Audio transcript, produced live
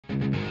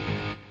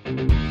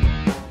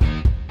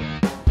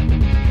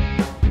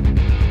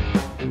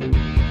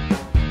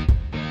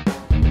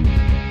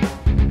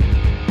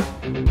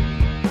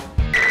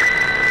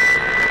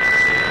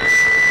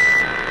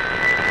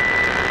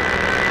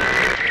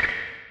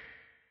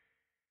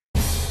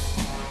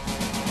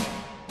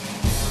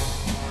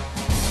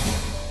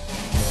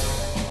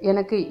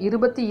எனக்கு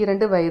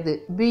 22 வயது.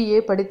 BA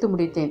படித்து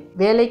முடித்தேன்.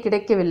 வேலை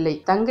கிடைக்கவில்லை.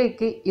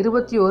 தங்கைக்கு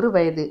 21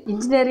 வயது.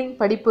 இன்ஜினியரிங்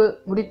படிப்பு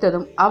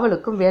முடித்ததும்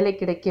அவளுக்கும் வேலை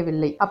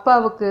கிடைக்கவில்லை.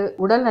 அப்பாவுக்கு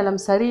உடல் நலம்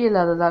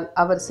சரியில்லாததால்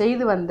அவர்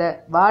செய்து வந்த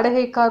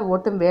வாடகை கார்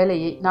ஓட்டும்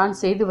வேலையை நான்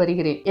செய்து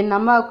வருகிறேன். என்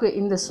அம்மாவுக்கு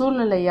இந்த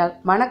சூழ்நிலையால்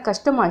மன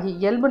கஷ்டமாகி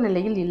இயல்பு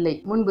நிலையில் இல்லை.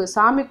 முன்பு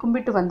சாமி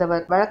கும்பிட்டு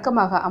வந்தவர்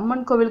வழக்கமாக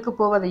அம்மன் கோவிலுக்கு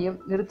போவதையும்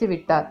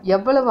நிறுத்திவிட்டார்.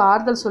 எவ்வளவு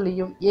ஆறுதல்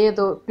சொல்லியும்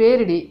ஏதோ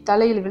பேரிடி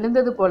தலையில்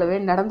விழுந்தது போலவே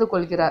நடந்து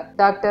கொள்கிறார்.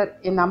 டாக்டர்,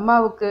 என்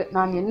அம்மாவுக்கு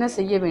நான் என்ன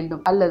செய்ய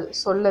வேண்டும் அல்லது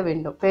சொல்ல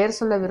வேண்டும்? பெயர்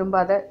சொல்ல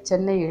விரும்பாத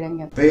சென்னை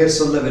இளைஞர். பெயர்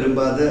சொல்ல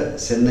விரும்பாத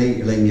சென்னை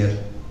இளைஞர்.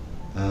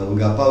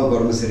 உங்க அப்பாவுக்கு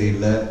உடம்பு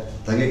சரியில்லை,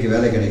 தங்கைக்கு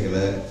வேலை கிடைக்கல,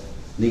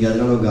 நீங்க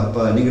அதனால உங்க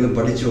அப்பா நீங்களும்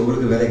படிச்சு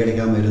உங்களுக்கு வேலை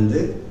கிடைக்காம இருந்து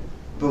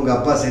இப்போ உங்க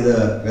அப்பா செய்த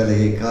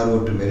வேலையை கார்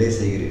ஓட்டும் வேலையை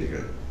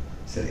செய்கிறீர்கள்.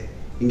 சரி,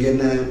 இங்க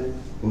என்ன,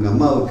 உங்க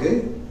அம்மாவுக்கு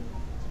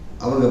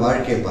அவங்க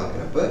வாழ்க்கையை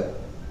பார்க்குறப்ப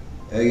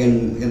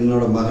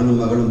என்னோட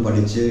மகனும்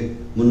படித்து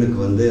முன்னுக்கு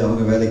வந்து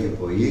அவங்க வேலைக்கு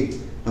போய்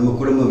நம்ம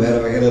குடும்பம் வேறு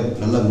வகையில்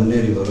நல்லா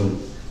முன்னேறி வரும்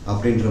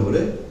அப்படின்ற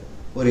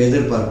ஒரு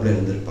எதிர்பார்ப்பில்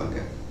இருந்திருப்பாங்க.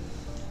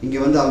 இங்கே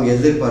வந்து அவங்க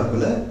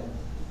எதிர்பார்ப்பில்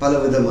பல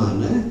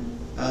விதமான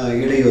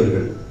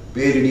இடையூறுகள்,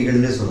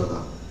 பேரிடிகள்னே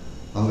சொல்லலாம்.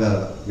 அவங்க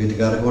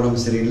வீட்டுக்காரருக்கு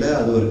உடம்பு சரியில்லை,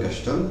 அது ஒரு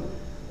கஷ்டம்.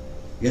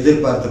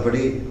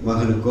 எதிர்பார்த்தபடி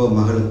மகனுக்கோ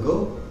மகளுக்கோ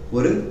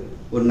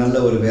ஒரு நல்ல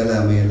ஒரு வேலை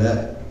அமையலை.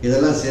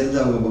 இதெல்லாம் சேர்ந்து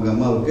உங்கள்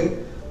அம்மாவுக்கு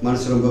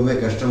மனசு ரொம்பவே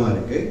கஷ்டமாக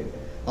இருக்குது.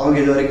 அவங்க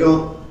இது வரைக்கும்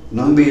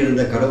நம்பி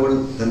இருந்த கடவுள்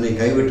தன்னை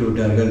கைவிட்டு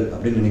விட்டார்கள்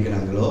அப்படின்னு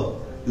நினைக்கிறாங்களோ,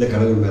 இல்லை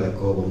கடவுள் மேலே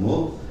கோபமோ,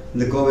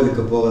 இந்த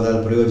கோவிலுக்கு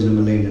போவதால் பிரயோஜனம்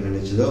இல்லை என்று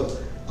நினைச்சதோ,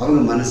 அவங்க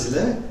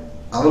மனசில்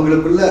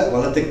அவங்களுக்குள்ள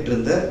வளர்த்துக்கிட்டு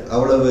இருந்த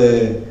அவ்வளவு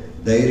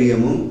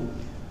தைரியமும்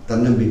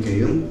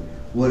தன்னம்பிக்கையும்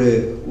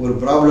ஒரு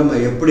ப்ராப்ளமை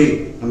எப்படி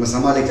நம்ம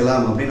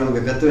சமாளிக்கலாம் அப்படின்னு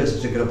அவங்க கற்று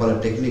வச்சுட்டு இருக்கிற பல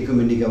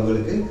டெக்னிக்கும் இன்றைக்கி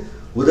அவங்களுக்கு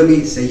உதவி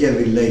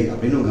செய்யவில்லை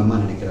அப்படின்னு உங்கள் அம்மா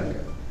நினைக்கிறாங்க.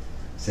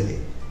 சரி,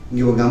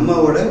 இங்கே உங்கள்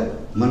அம்மாவோட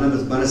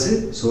மனசு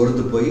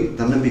சோர்ந்து போய்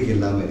தன்னம்பிக்கை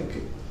இல்லாமல்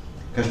இருக்குது,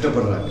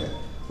 கஷ்டப்படுறாங்க.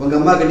 உங்கள்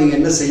அம்மாவுக்கு நீங்கள்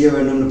என்ன செய்ய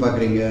வேணும்னு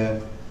பார்க்குறீங்க?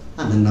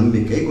 அந்த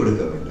நம்பிக்கை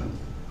கொடுக்க வேண்டும்.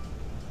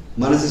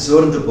 மனசு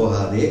சோர்ந்து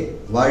போகாதே,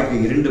 வாழ்க்கை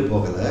இருண்டு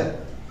போகலை,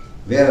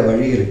 வேறு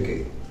வழி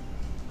இருக்குது.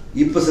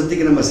 இப்போ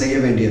சத்திக்கு நம்ம செய்ய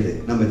வேண்டியது,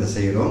 நம்ம இதை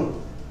செய்கிறோம்.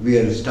 we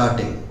are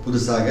ஸ்டார்டிங்,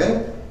 புதுசாக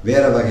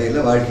வேறு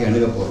வகையில் வாழ்க்கையை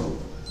அணுக போகிறோம்.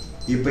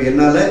 இப்போ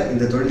என்னால்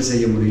இந்த தொழில்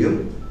செய்ய முடியும்.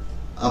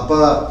 அப்பா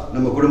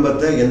நம்ம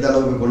குடும்பத்தை எந்த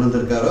அளவுக்கு கொண்டு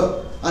வந்திருக்காரோ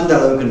அந்த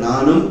அளவுக்கு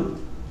நானும்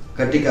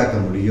கட்டி காக்க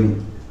முடியும்.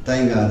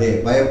 தயங்காதே,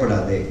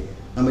 பயப்படாதே,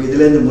 நம்ம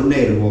இதுலேருந்து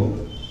முன்னேறுவோம்.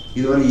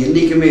 இது வந்து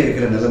என்றைக்குமே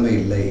இருக்கிற நிலைமை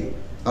இல்லை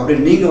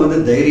அப்படின்னு நீங்கள் வந்து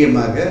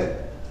தைரியமாக,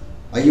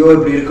 ஐயோ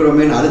இப்படி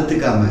இருக்கிறோமேன்னு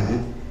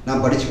அழுத்துக்காமல்,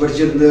 நான்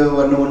படிச்சுருந்து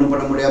ஒன்றும்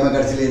பண்ண முடியாமல்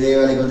கடைசியில் இதே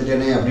வேலைக்கு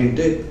வந்துட்டேனே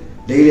அப்படின்ட்டு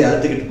டெய்லி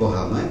அழுத்துக்கிட்டு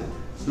போகாமல்,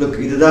 லுக்,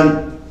 இதுதான்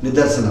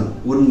நிதர்சனம்,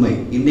 உண்மை,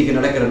 இன்றைக்கி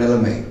நடக்கிற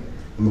நிலைமை.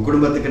 நம்ம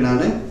குடும்பத்துக்கு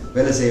நான்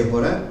வேலை செய்ய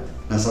போகிறேன்,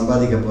 நான்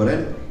சம்பாதிக்க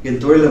போகிறேன்,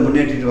 என் தொழிலை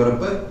முன்னேற்றிட்டு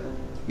வரப்போ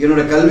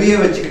என்னோடய கல்வியை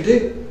வச்சுக்கிட்டு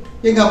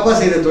எங்கள் அப்பா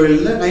செய்த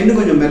தொழிலில் நான் இன்னும்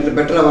கொஞ்சம்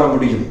பெட்டராக வர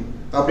முடியும்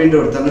அப்படின்ற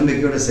ஒரு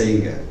தன்னம்பிக்கையோடு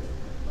செய்யுங்க.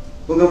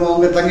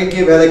 உங்கள் தங்கைக்கு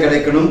வேலை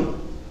கிடைக்கணும்,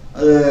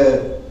 அது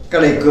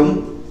கிடைக்கும்,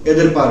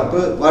 எதிர்பார்ப்பு,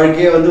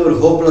 வாழ்க்கையே வந்து ஒரு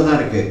ஹோப்பில் தான்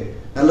இருக்குது.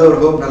 நல்ல ஒரு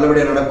ஹோப்,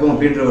 நல்லபடியாக நடக்கும்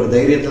அப்படின்ற ஒரு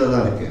தைரியத்தில்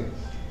தான் இருக்குது.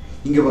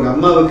 இங்கே உங்கள்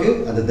அம்மாவுக்கு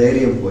அந்த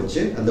தைரியம்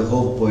போச்சு, அந்த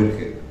ஹோப்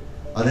போயிருக்கு.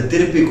 அதை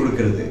திருப்பி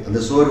கொடுக்கறது, அந்த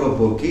சோர்வை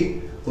போக்கி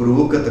ஒரு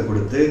ஊக்கத்தை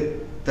கொடுத்து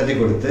தட்டி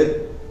கொடுத்து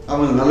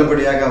அவங்க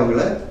நல்லபடியாக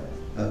அவங்கள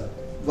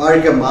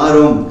வாழ்க்கை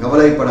மாறும்,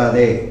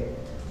 கவலைப்படாதே,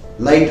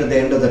 light at the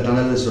end of the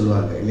டனல்னு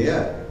சொல்லுவாங்க இல்லையா?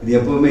 இது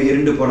எப்பவுமே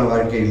இருண்டு போன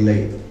வாழ்க்கை இல்லை,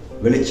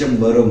 வெளிச்சம்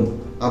வரும்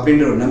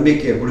அப்படின்ற ஒரு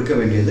நம்பிக்கையை கொடுக்க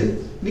வேண்டியது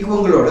இன்னைக்கு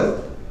உங்களோட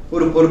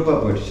ஒரு பொறுப்பாக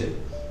போயிடுச்சு.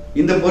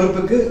 இந்த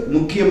பொறுப்புக்கு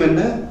முக்கியம்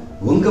என்ன?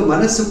 உங்கள்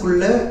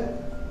மனசுக்குள்ள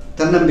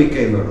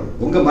தன்னம்பிக்கை வேணும்.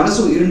 உங்கள்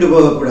மனசும் இருண்டு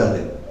போகக்கூடாது.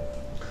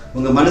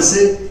 உங்கள் மனசு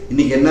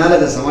இன்னைக்கு என்னால்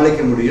அதை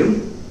சமாளிக்க முடியும்,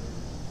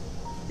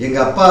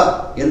 எங்கள் அப்பா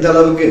எந்த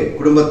அளவுக்கு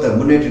குடும்பத்தை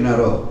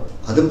முன்னேற்றினாரோ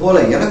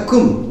அதுபோல்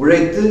எனக்கும்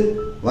உழைத்து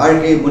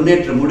வாழ்க்கையை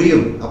முன்னேற்ற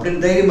முடியும்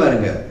அப்படின்னு தைரியமாக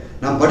இருங்க.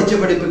 நான் படித்த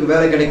படிப்புக்கு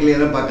வேலை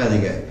கிடைக்கலையெல்லாம்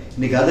பார்க்காதீங்க.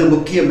 இன்றைக்கி அது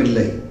முக்கியம்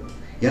இல்லை.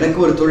 எனக்கு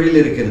ஒரு தொழில்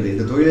இருக்கிறது,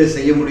 இந்த தொழிலை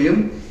செய்ய முடியும்,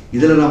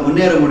 இதில் நான்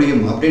முன்னேற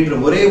முடியும் அப்படின்ற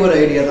ஒரே ஒரு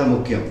ஐடியா தான்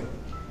முக்கியம்.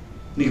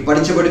 இன்றைக்கி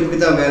படித்த படிப்புக்கு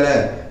தான் வேலை,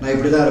 நான்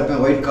இப்படி தான்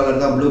இருப்பேன், ஒயிட்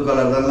காலர் தான், ப்ளூ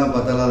காலர் தான்லாம்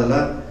பார்த்தாலும்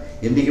அதெல்லாம்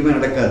என்றைக்குமே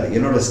நடக்காது.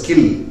 என்னோடய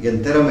ஸ்கில்,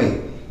 என் திறமை,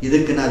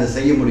 இதுக்கு நான் அதை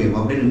செய்ய முடியும்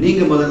அப்படின்னு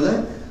நீங்கள் முதல்ல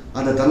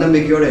அந்த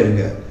தன்னம்பிக்கையோடு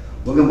இருங்க.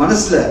 உங்கள்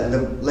மனசில் அந்த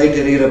லைட்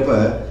எரிகிறப்ப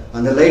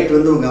அந்த லைட்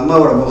வந்து உங்கள்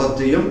அம்மாவோட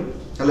முகத்தையும்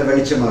நல்ல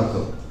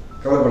வெளிச்சமாக்கும்.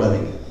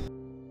 கவலைப்படாதீங்க.